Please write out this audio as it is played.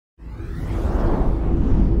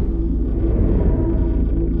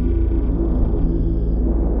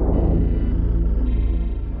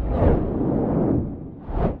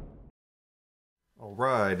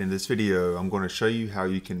Alright, in this video I'm going to show you how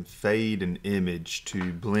you can fade an image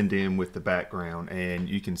to blend in with the background, and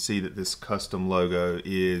you can see that this custom logo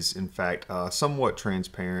is in fact somewhat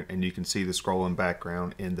transparent, and you can see the scrolling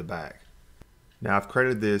background in the back. Now I've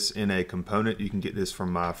created this in a component. You can get this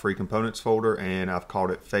from my free components folder, and I've called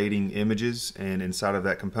it Fading Images, and inside of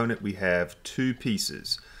that component we have two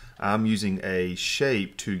pieces. I'm using a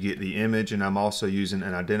shape to get the image, and I'm also using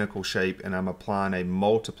an identical shape, and I'm applying a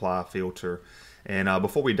multiply filter. And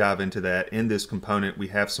before we dive into that, in this component we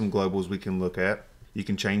have some globals we can look at. You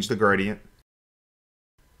can change the gradient.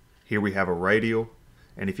 Here we have a radial,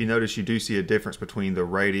 and if you notice, you do see a difference between the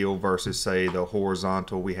radial versus say the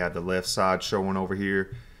horizontal. We have the left side showing over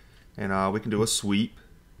here, and we can do a sweep,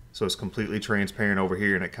 so it's completely transparent over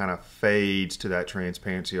here, and it kind of fades to that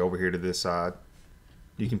transparency over here to this side.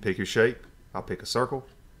 You can pick your shape. I'll pick a circle.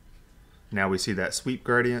 Now we see that sweep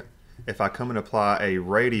gradient. If I come and apply a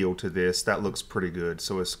radial to this, that looks pretty good.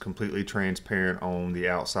 So it's completely transparent on the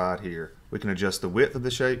outside here. We can adjust the width of the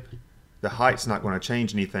shape. The height's not going to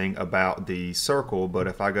change anything about the circle, but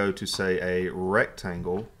if I go to say a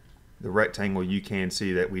rectangle, the rectangle, you can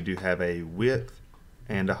see that we do have a width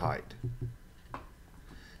and a height.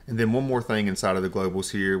 And then one more thing inside of the globals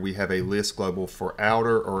here, we have a list global for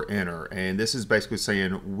outer or inner, and this is basically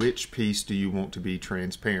saying which piece do you want to be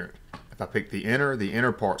transparent. If I pick the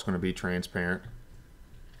inner part's going to be transparent.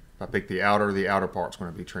 If I pick the outer part's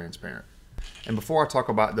going to be transparent. And before I talk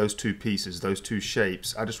about those two pieces, those two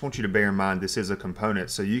shapes, I just want you to bear in mind this is a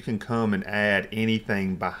component, so you can come and add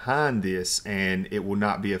anything behind this and it will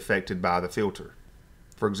not be affected by the filter.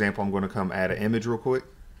 For example, I'm going to come add an image real quick.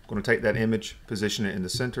 I'm going to take that image, position it in the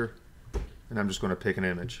center, and I'm just going to pick an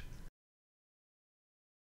image.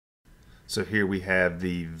 So here we have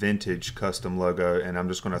the vintage custom logo, and I'm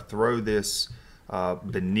just going to throw this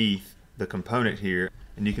beneath the component here,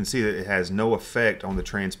 and you can see that it has no effect on the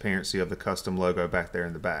transparency of the custom logo back there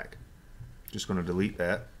in the back. Just going to delete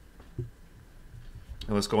that. And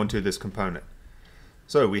let's go into this component.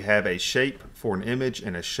 So we have a shape for an image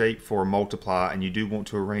and a shape for a multiply, and you do want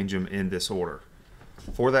to arrange them in this order.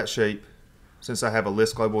 For that shape, since I have a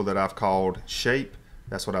list global that I've called shape,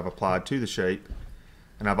 that's what I've applied to the shape,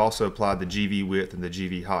 and I've also applied the GV width and the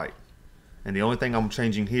GV height. And the only thing I'm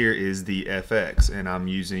changing here is the FX, and I'm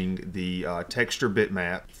using the texture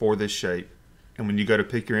bitmap for this shape. And when you go to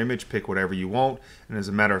pick your image, pick whatever you want, and as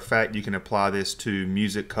a matter of fact, you can apply this to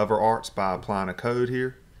music cover arts by applying a code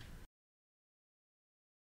here.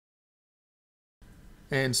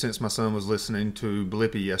 And since my son was listening to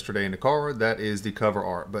Blippi yesterday in the car, that is the cover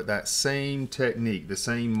art. But that same technique, the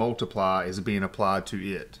same multiply, is being applied to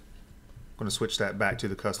it. I'm going to switch that back to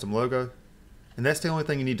the custom logo. And that's the only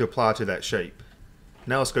thing you need to apply to that shape.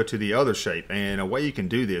 Now let's go to the other shape. And a way you can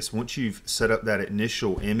do this, once you've set up that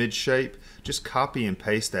initial image shape, just copy and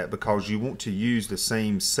paste that, because you want to use the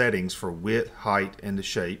same settings for width, height, and the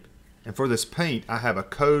shape. And for this paint, I have a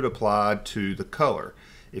code applied to the color.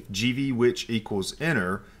 If GV which equals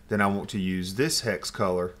inner, then I want to use this hex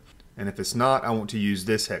color, and if it's not, I want to use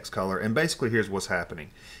this hex color. And basically here's what's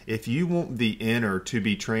happening. If you want the inner to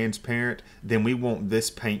be transparent, then we want this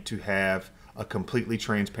paint to have a completely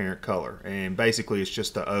transparent color, and basically it's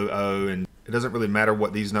just the 00, and it doesn't really matter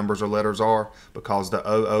what these numbers or letters are, because the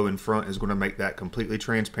 00 in front is going to make that completely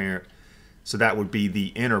transparent. So that would be the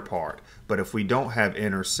inner part. But if we don't have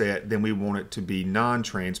inner set, then we want it to be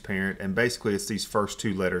non-transparent, and basically it's these first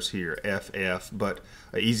two letters here, FF. But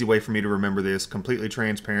an easy way for me to remember this, completely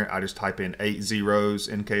transparent, I just type in 8 zeros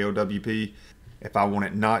in KLWP. If I want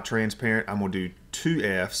it not transparent, I'm going to do 2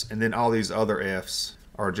 Fs, and then all these other Fs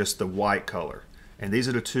are just the white color. And these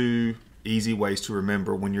are the two easy ways to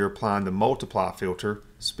remember when you're applying the multiply filter.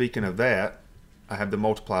 Speaking of that, I have the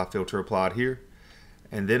multiply filter applied here.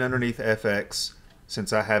 And then underneath FX,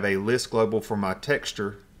 since I have a list global for my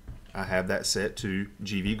texture, I have that set to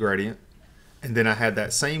GV gradient. And then I had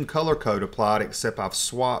that same color code applied, except I've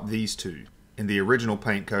swapped these two. In the original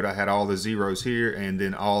paint code, I had all the zeros here and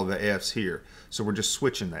then all the Fs here. So we're just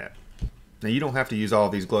switching that. Now you don't have to use all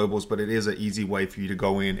these globals, but it is an easy way for you to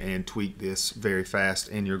go in and tweak this very fast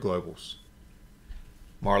in your globals.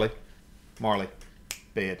 Marley,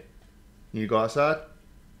 bed. You go outside?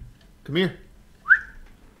 Come here.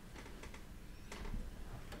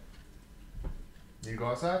 You go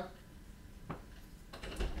outside?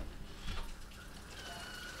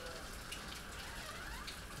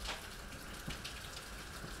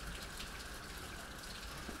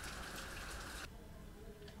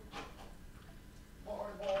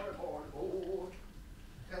 Boy.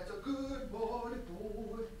 That's a good boy.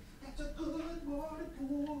 That's a good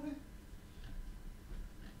boy.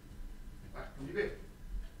 Right, come to bed.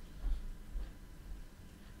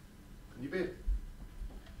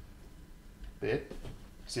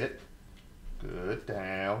 Sit. Good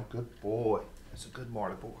down. Good boy. That's a good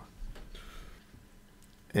Marley boy.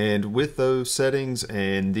 And with those settings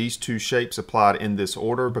and these two shapes applied in this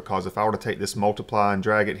order, because if I were to take this multiply and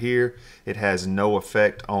drag it here, it has no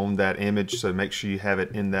effect on that image, so make sure you have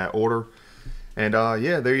it in that order. And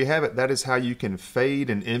yeah, there you have it. That is how you can fade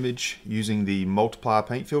an image using the multiply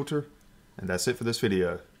paint filter. And that's it for this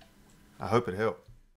video. I hope it helped.